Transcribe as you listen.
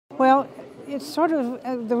Well, it's sort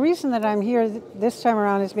of the reason that I'm here this time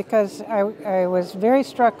around is because I was very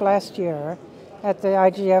struck last year at the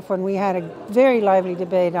IGF when we had a very lively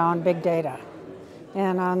debate on big data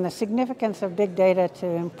and on the significance of big data to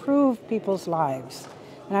improve people's lives.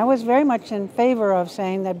 And I was very much in favor of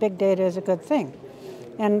saying that big data is a good thing.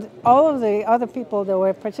 And all of the other people that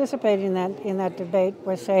were participating in that debate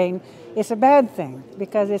were saying it's a bad thing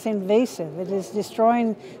because it's invasive, it is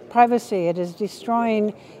destroying privacy, it is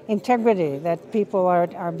destroying integrity, that people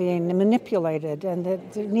are being manipulated, and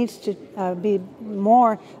that there needs to be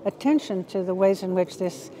more attention to the ways in which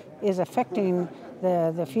this is affecting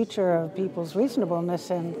the future of people's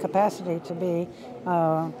reasonableness and capacity to be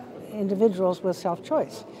individuals with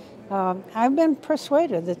self-choice. I've been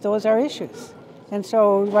persuaded that those are issues. And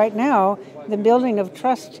so right now, the building of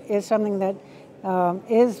trust is something that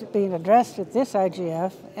is being addressed at this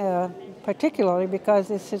IGF, particularly because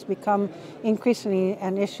this has become increasingly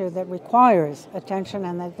an issue that requires attention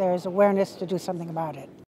and that there is awareness to do something about it.